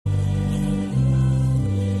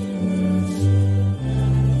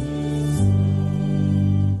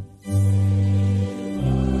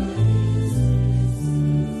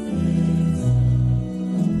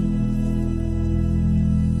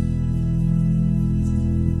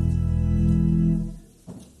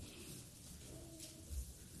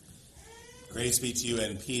Grace be to you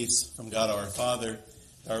and peace from God our Father,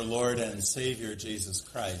 our Lord and Savior, Jesus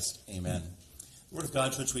Christ. Amen. The Word of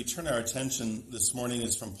God to which we turn our attention this morning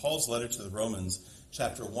is from Paul's letter to the Romans,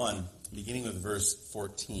 chapter 1, beginning with verse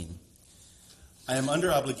 14. I am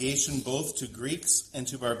under obligation both to Greeks and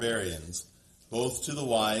to barbarians, both to the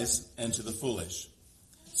wise and to the foolish.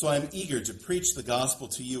 So I am eager to preach the gospel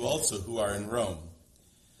to you also who are in Rome.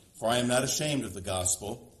 For I am not ashamed of the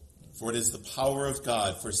gospel, for it is the power of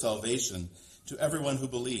God for salvation to everyone who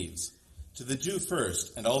believes, to the Jew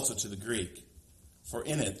first and also to the Greek. For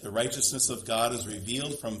in it the righteousness of God is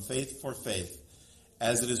revealed from faith for faith,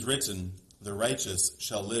 as it is written, the righteous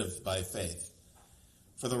shall live by faith.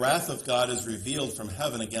 For the wrath of God is revealed from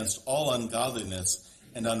heaven against all ungodliness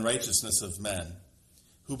and unrighteousness of men,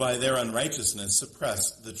 who by their unrighteousness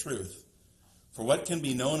suppress the truth. For what can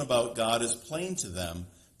be known about God is plain to them,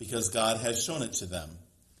 because God has shown it to them.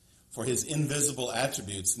 For his invisible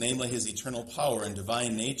attributes, namely his eternal power and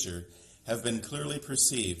divine nature, have been clearly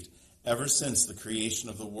perceived ever since the creation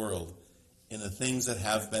of the world in the things that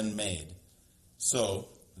have been made. So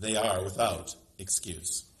they are without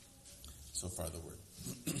excuse. So far the word.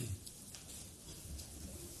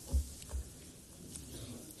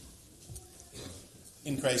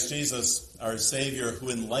 In Christ Jesus, our Savior, who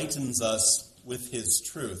enlightens us with his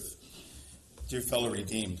truth. Dear fellow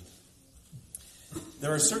redeemed,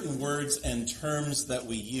 there are certain words and terms that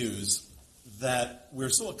we use that we're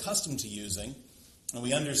so accustomed to using, and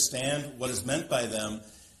we understand what is meant by them,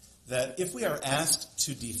 that if we are asked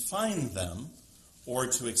to define them or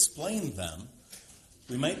to explain them,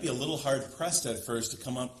 we might be a little hard-pressed at first to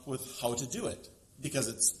come up with how to do it, because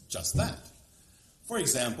it's just that. For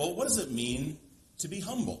example, what does it mean to be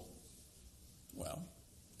humble? Well,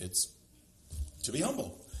 it's to be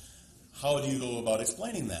humble. How do you go about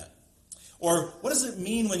explaining that? Or what does it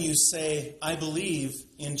mean when you say, I believe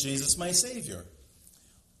in Jesus my Savior?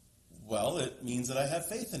 Well, it means that I have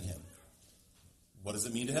faith in him. What does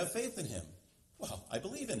it mean to have faith in him? Well, I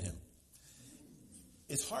believe in him.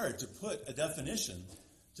 It's hard to put a definition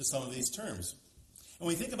to some of these terms. When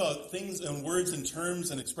we think about things and words and terms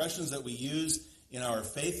and expressions that we use in our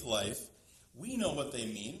faith life, we know what they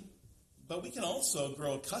mean, but we can also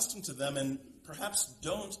grow accustomed to them and perhaps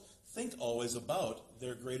don't think always about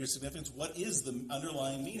their greater significance. What is the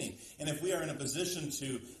underlying meaning? And if we are in a position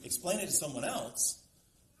to explain it to someone else,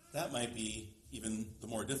 that might be even the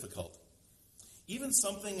more difficult. Even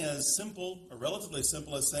something as simple, or relatively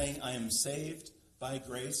simple, as saying, I am saved by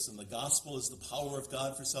grace and the gospel is the power of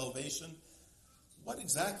God for salvation. What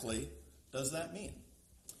exactly does that mean?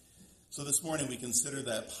 So this morning we consider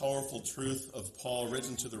that powerful truth of Paul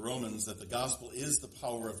written to the Romans, that the gospel is the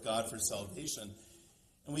power of God for salvation.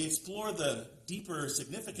 And we explore the deeper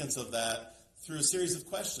significance of that through a series of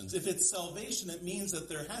questions. If it's salvation, it means that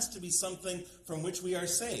there has to be something from which we are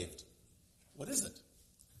saved. What is it?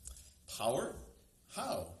 Power?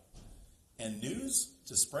 How? And news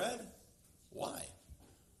to spread? Why?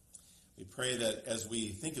 We pray that as we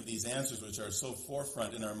think of these answers, which are so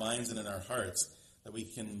forefront in our minds and in our hearts, that we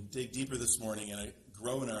can dig deeper this morning and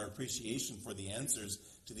grow in our appreciation for the answers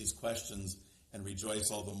to these questions and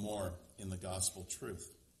rejoice all the more in the gospel truth.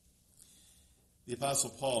 The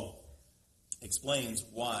Apostle Paul explains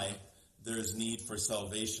why there is need for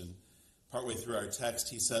salvation. Partway through our text,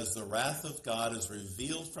 he says, the wrath of God is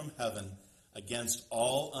revealed from heaven against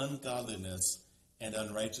all ungodliness and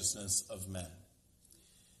unrighteousness of men.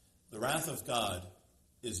 The wrath of God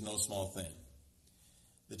is no small thing.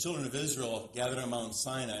 The children of Israel gathered on Mount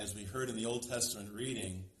Sinai, as we heard in the Old Testament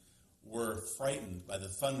reading, were frightened by the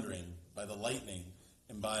thundering, by the lightning,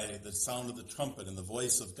 and by the sound of the trumpet and the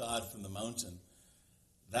voice of God from the mountain.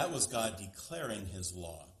 That was God declaring his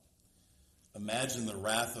law. Imagine the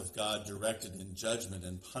wrath of God directed in judgment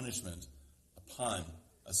and punishment upon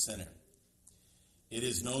a sinner. It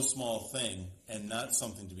is no small thing and not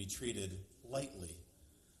something to be treated lightly.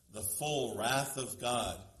 The full wrath of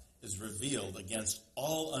God is revealed against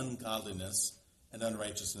all ungodliness and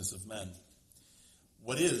unrighteousness of men.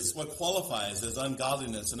 What qualifies as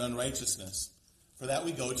ungodliness and unrighteousness? For that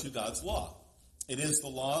we go to God's law. It is the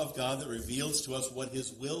law of God that reveals to us what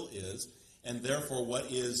his will is, and therefore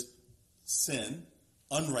what is sin,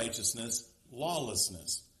 unrighteousness,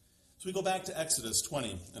 lawlessness. So we go back to Exodus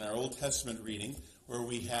 20 in our Old Testament reading, where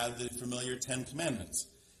we have the familiar 10 Commandments.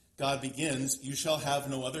 God begins, you shall have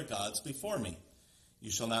no other gods before me.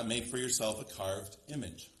 You shall not make for yourself a carved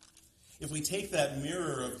image. If we take that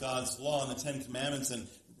mirror of God's law and the 10 Commandments and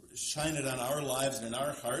shine it on our lives and in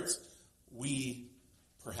our hearts, we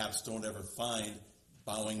perhaps don't ever find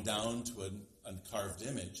bowing down to a carved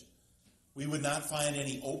image. We would not find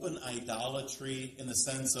any open idolatry in the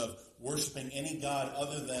sense of worshiping any god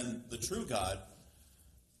other than the true God.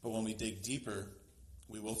 But when we dig deeper,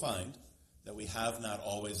 we will find that we have not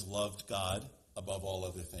always loved God above all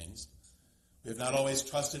other things. We have not always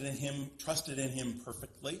trusted in him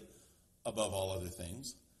perfectly above all other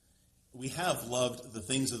things. We have loved the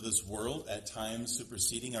things of this world, at times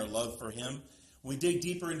superseding our love for him. When we dig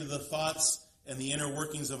deeper into the thoughts and the inner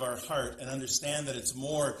workings of our heart and understand that it's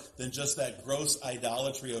more than just that gross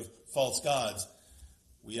idolatry of false gods,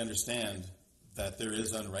 we understand that there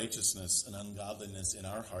is unrighteousness and ungodliness in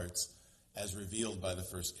our hearts as revealed by the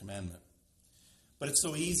first commandment. But it's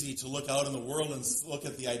so easy to look out in the world and look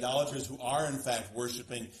at the idolaters who are in fact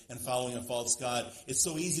worshiping and following a false god. It's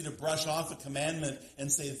so easy to brush off a commandment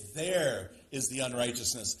and say, there is the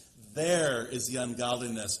unrighteousness. There is the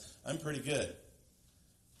ungodliness. I'm pretty good.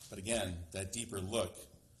 But again, that deeper look,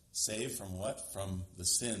 saved from what? From the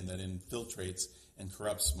sin that infiltrates and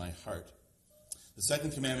corrupts my heart. The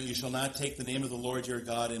second commandment, you shall not take the name of the Lord your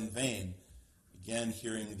God in vain. Again,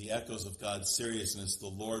 hearing the echoes of God's seriousness, the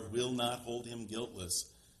Lord will not hold him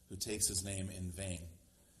guiltless who takes his name in vain.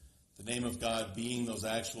 The name of God being those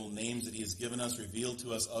actual names that he has given us, revealed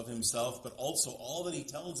to us of himself, but also all that he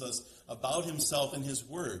tells us about himself in his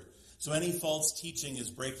word. So any false teaching is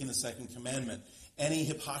breaking the second commandment. Any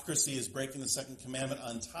hypocrisy is breaking the second commandment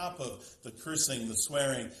on top of the cursing, the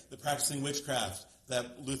swearing, the practicing witchcraft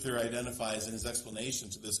that Luther identifies in his explanation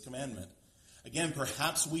to this commandment. Again,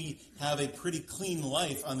 perhaps we have a pretty clean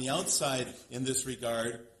life on the outside in this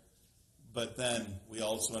regard, but then we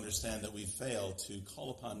also understand that we fail to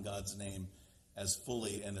call upon God's name as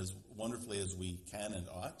fully and as wonderfully as we can and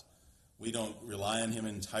ought. We don't rely on him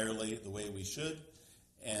entirely the way we should,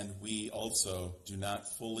 and we also do not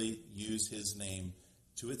fully use his name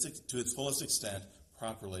to its fullest extent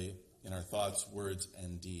properly in our thoughts, words,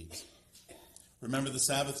 and deeds. Remember the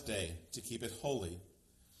Sabbath day to keep it holy.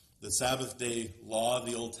 The Sabbath day law of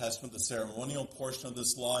the Old Testament, the ceremonial portion of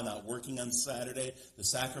this law, not working on Saturday, the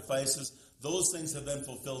sacrifices, those things have been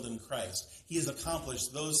fulfilled in Christ. He has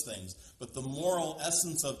accomplished those things. But the moral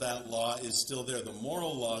essence of that law is still there. The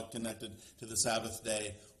moral law connected to the Sabbath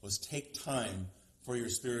day was take time for your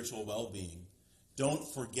spiritual well-being.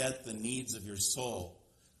 Don't forget the needs of your soul.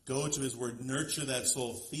 Go to his word, nurture that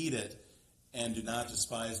soul, feed it, and do not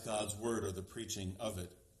despise God's word or the preaching of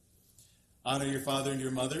it. Honor your father and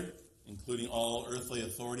your mother, including all earthly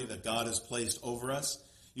authority that God has placed over us.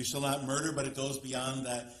 You shall not murder, but it goes beyond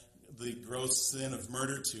that, the gross sin of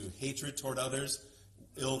murder, to hatred toward others,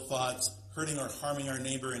 ill thoughts, hurting or harming our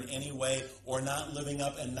neighbor in any way, or not living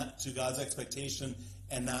up and not to God's expectation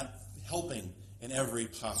and not helping in every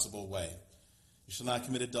possible way. You shall not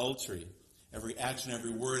commit adultery. Every action,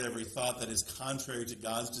 every word, every thought that is contrary to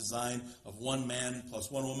God's design of one man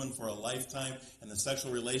plus one woman for a lifetime, and the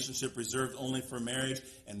sexual relationship reserved only for marriage,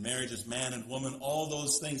 and marriage is man and woman, all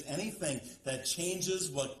those things, anything that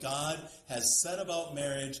changes what God has said about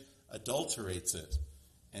marriage adulterates it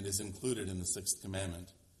and is included in the sixth commandment.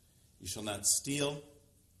 You shall not steal. You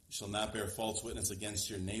shall not bear false witness against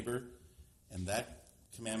your neighbor. And that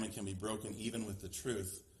commandment can be broken even with the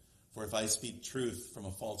truth. For if I speak truth from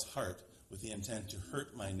a false heart, with the intent to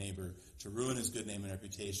hurt my neighbor, to ruin his good name and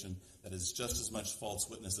reputation, that is just as much false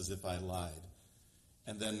witness as if I lied.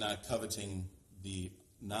 And then not coveting the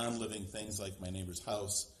non-living things like my neighbor's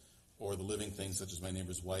house, or the living things such as my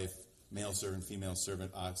neighbor's wife, male servant, female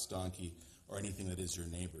servant, ox, donkey, or anything that is your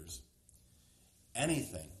neighbor's.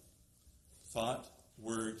 Anything, thought,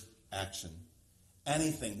 word, action,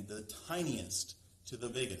 anything, the tiniest to the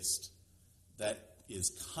biggest, that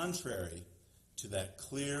is contrary to that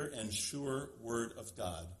clear and sure word of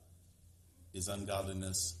God is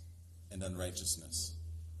ungodliness and unrighteousness.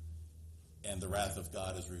 And the wrath of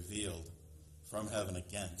God is revealed from heaven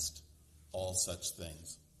against all such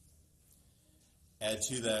things. Add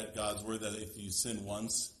to that God's word that if you sin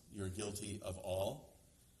once, you're guilty of all.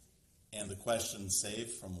 And the question,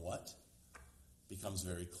 saved from what, becomes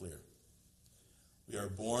very clear. We are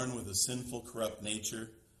born with a sinful, corrupt nature.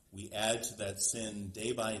 We add to that sin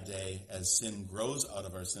day by day as sin grows out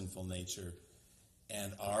of our sinful nature,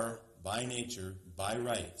 and are, by nature, by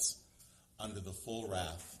rights, under the full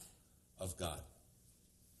wrath of God.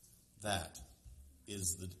 That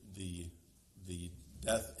is the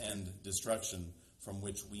death and destruction from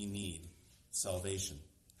which we need salvation.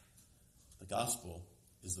 The gospel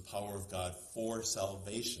is the power of God for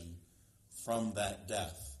salvation from that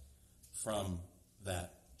death, from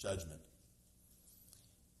that judgment.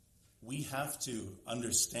 We have to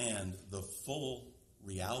understand the full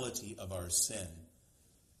reality of our sin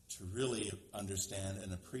to really understand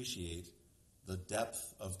and appreciate the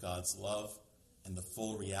depth of God's love and the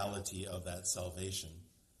full reality of that salvation.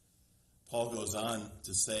 Paul goes on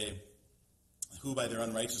to say, who by their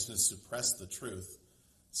unrighteousness suppress the truth.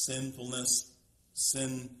 Sinfulness,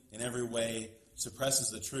 sin in every way suppresses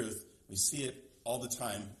the truth. We see it all the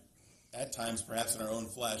time, at times perhaps in our own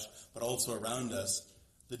flesh, but also around us.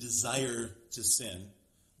 The desire to sin,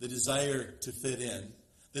 the desire to fit in,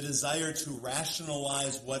 the desire to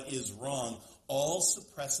rationalize what is wrong, all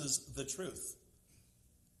suppresses the truth.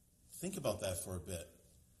 Think about that for a bit.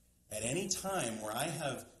 At any time where I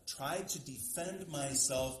have tried to defend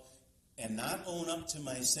myself and not own up to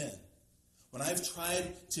my sin, when I've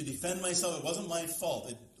tried to defend myself, it wasn't my fault,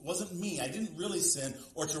 it wasn't me, I didn't really sin,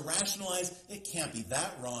 or to rationalize, it can't be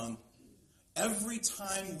that wrong. Every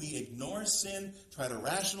time we ignore sin, try to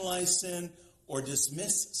rationalize sin, or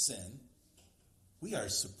dismiss sin, we are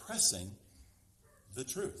suppressing the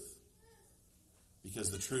truth. Because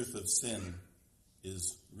the truth of sin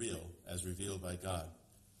is real, as revealed by God.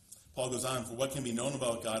 Paul goes on, for what can be known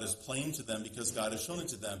about God is plain to them because God has shown it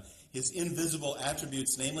to them. His invisible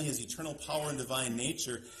attributes, namely his eternal power and divine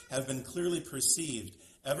nature, have been clearly perceived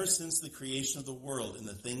ever since the creation of the world in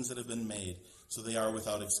the things that have been made, so they are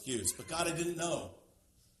without excuse. But God, I didn't know.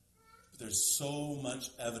 But there's so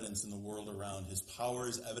much evidence in the world around. His power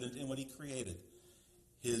is evident in what he created.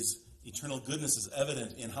 His eternal goodness is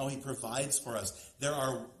evident in how he provides for us. There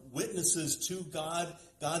are witnesses to God,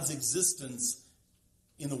 God's existence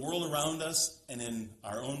in the world around us and in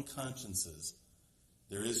our own consciences.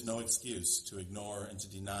 There is no excuse to ignore and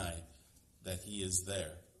to deny that he is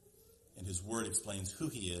there. And his word explains who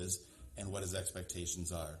he is and what his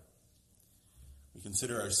expectations are. We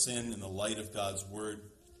consider our sin in the light of God's word.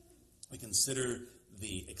 We consider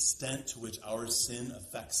the extent to which our sin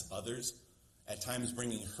affects others, at times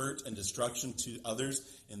bringing hurt and destruction to others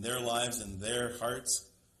in their lives and their hearts.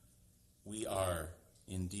 We are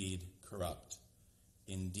indeed corrupt,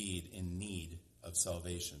 indeed in need of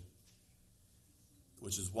salvation,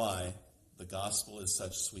 which is why the gospel is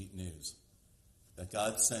such sweet news, that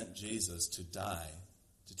God sent Jesus to die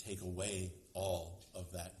to take away all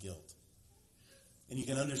of that guilt. And you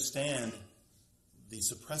can understand the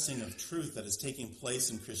suppressing of truth that is taking place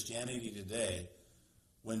in Christianity today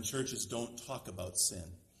when churches don't talk about sin.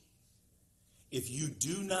 If you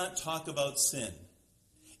do not talk about sin,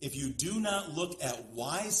 if you do not look at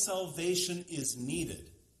why salvation is needed,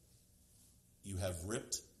 you have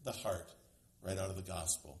ripped the heart right out of the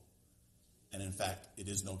gospel. And in fact, it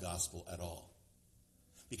is no gospel at all.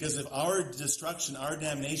 Because if our destruction, our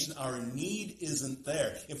damnation, our need isn't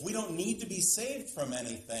there, if we don't need to be saved from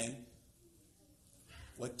anything,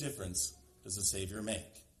 what difference does a Savior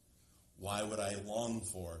make? Why would I long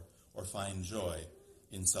for or find joy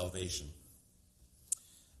in salvation?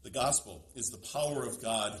 The gospel is the power of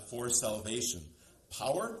God for salvation.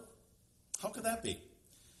 Power? How could that be?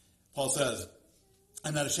 Paul says,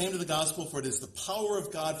 I'm not ashamed of the gospel, for it is the power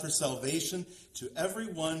of God for salvation to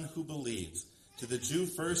everyone who believes, to the Jew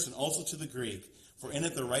first and also to the Greek. For in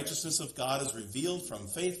it the righteousness of God is revealed from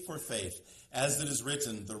faith for faith, as it is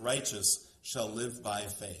written, the righteous shall live by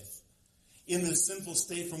faith. In this sinful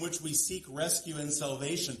state from which we seek rescue and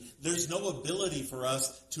salvation, there's no ability for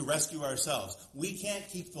us to rescue ourselves. We can't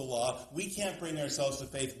keep the law. We can't bring ourselves to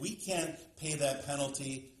faith. We can't pay that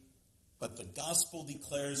penalty. But the gospel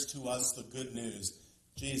declares to us the good news.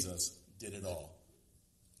 Jesus did it all.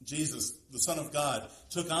 Jesus, the Son of God,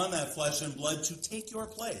 took on that flesh and blood to take your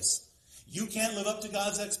place. You can't live up to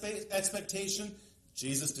God's expectation.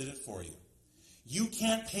 Jesus did it for you. You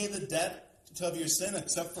can't pay the debt of your sin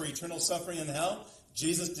except for eternal suffering in hell.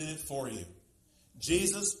 Jesus did it for you.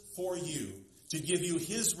 Jesus for you, to give you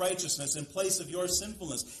his righteousness in place of your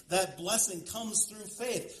sinfulness. That blessing comes through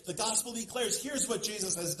faith. The gospel declares, here's what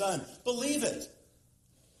Jesus has done. Believe it.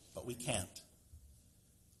 But we can't.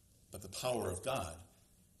 But the power of God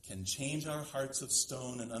can change our hearts of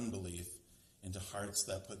stone and unbelief into hearts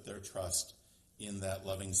that put their trust in that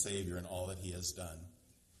loving Savior and all that he has done.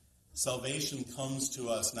 Salvation comes to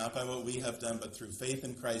us not by what we have done, but through faith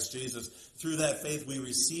in Christ Jesus. Through that faith, we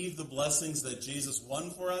receive the blessings that Jesus won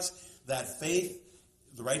for us. That faith,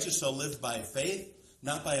 the righteous shall live by faith,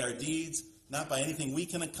 not by our deeds, not by anything we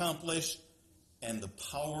can accomplish. And the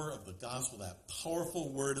power of the gospel, that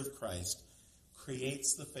powerful word of Christ,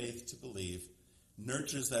 creates the faith to believe,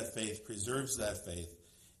 nurtures that faith, preserves that faith,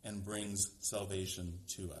 and brings salvation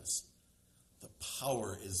to us. The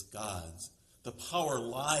power is God's. The power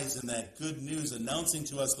lies in that good news announcing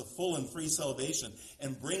to us the full and free salvation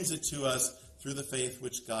and brings it to us through the faith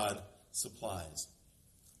which God supplies.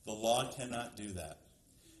 The law cannot do that.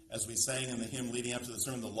 As we sang in the hymn leading up to the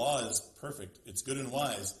sermon, the law is perfect. It's good and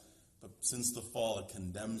wise. But since the fall, it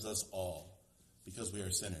condemns us all because we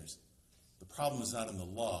are sinners. The problem is not in the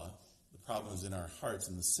law. The problem is in our hearts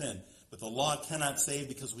and the sin. But the law cannot save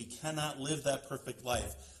because we cannot live that perfect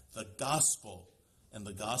life. The gospel, and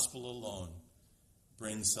the gospel alone,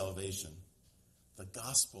 brings salvation. The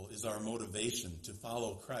gospel is our motivation to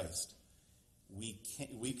follow Christ.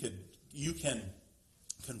 You can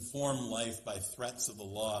conform life by threats of the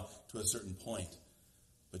law to a certain point,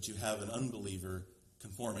 but you have an unbeliever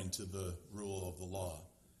conforming to the rule of the law.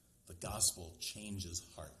 The gospel changes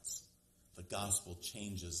hearts. The gospel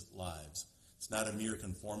changes lives. It's not a mere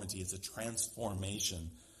conformity, it's a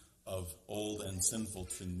transformation of old and sinful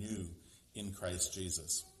to new in Christ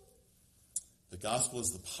Jesus. The gospel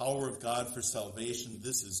is the power of God for salvation.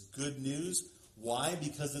 This is good news. Why?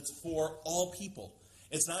 Because it's for all people.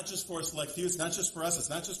 It's not just for a select few. It's not just for us. It's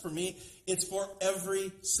not just for me. It's for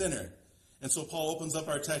every sinner. And so Paul opens up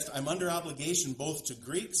our text. I'm under obligation both to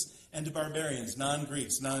Greeks and to barbarians,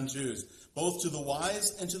 non-Greeks, non-Jews, both to the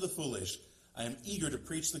wise and to the foolish. I am eager to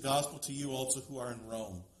preach the gospel to you also who are in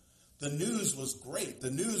Rome. The news was great. The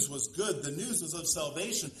news was good. The news was of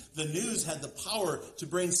salvation. The news had the power to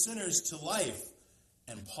bring sinners to life.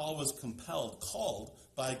 And Paul was called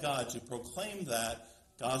by God to proclaim that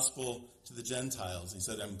gospel to the Gentiles. He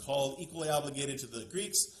said, I'm called, equally obligated to the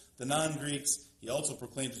Greeks, the non-Greeks. He also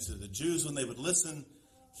proclaimed it to the Jews when they would listen.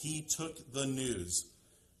 He took the news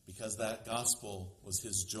because that gospel was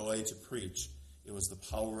his joy to preach. It was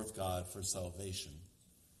the power of God for salvation.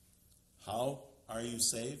 How are you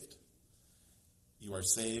saved? You are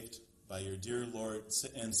saved by your dear Lord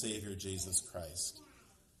and Savior, Jesus Christ.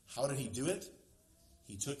 How did he do it?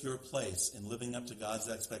 He took your place in living up to God's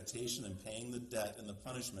expectation and paying the debt and the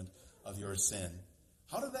punishment of your sin.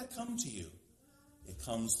 How did that come to you? It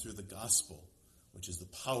comes through the gospel, which is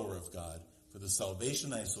the power of God for the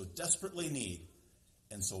salvation I so desperately need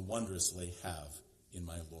and so wondrously have in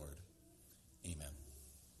my Lord. Amen.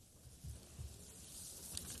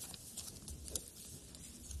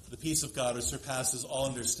 The peace of God, which surpasses all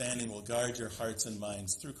understanding, will guard your hearts and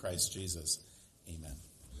minds through Christ Jesus.